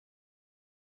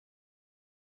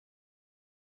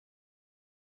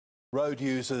Road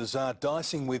users are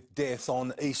dicing with death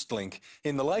on EastLink.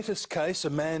 In the latest case, a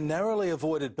man narrowly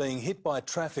avoided being hit by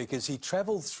traffic as he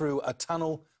travelled through a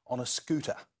tunnel on a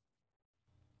scooter.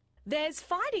 There's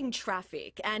fighting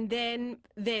traffic and then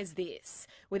there's this.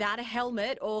 Without a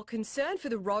helmet or concern for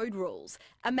the road rules,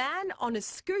 a man on a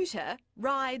scooter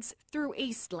rides through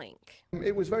EastLink.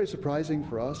 It was very surprising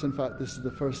for us. In fact, this is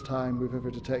the first time we've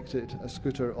ever detected a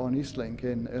scooter on EastLink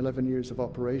in 11 years of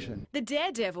operation. The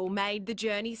daredevil made the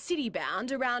journey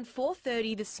city-bound around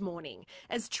 4:30 this morning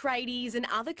as tradies and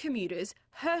other commuters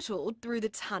hurtled through the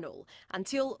tunnel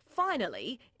until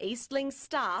finally EastLink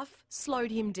staff slowed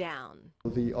him down.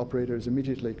 The operators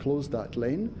immediately closed that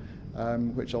lane,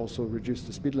 which also reduced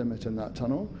the speed limit in that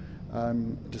tunnel,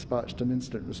 dispatched an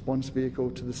incident response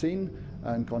vehicle to the scene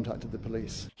and contacted the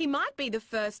police. He might be the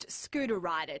first scooter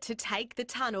rider to take the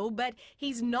tunnel, but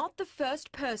he's not the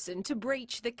first person to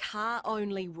breach the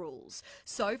car-only rules.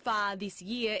 So far this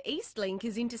year, EastLink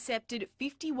has intercepted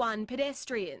 51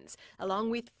 pedestrians, along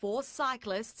with 4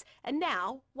 cyclists and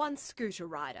now 1 scooter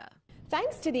rider.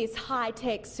 Thanks to this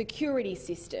high-tech security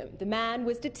system, the man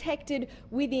was detected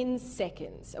within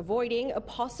seconds, avoiding a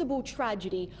possible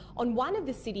tragedy on one of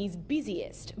the city's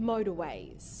busiest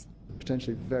motorways.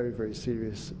 Potentially very, very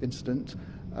serious incident.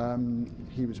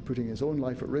 He was putting his own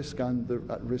life at risk and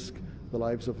at risk the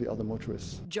lives of the other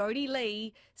motorists. Jodie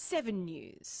Lee, 7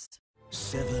 News.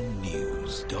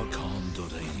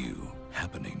 7news.com.au,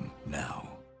 happening now.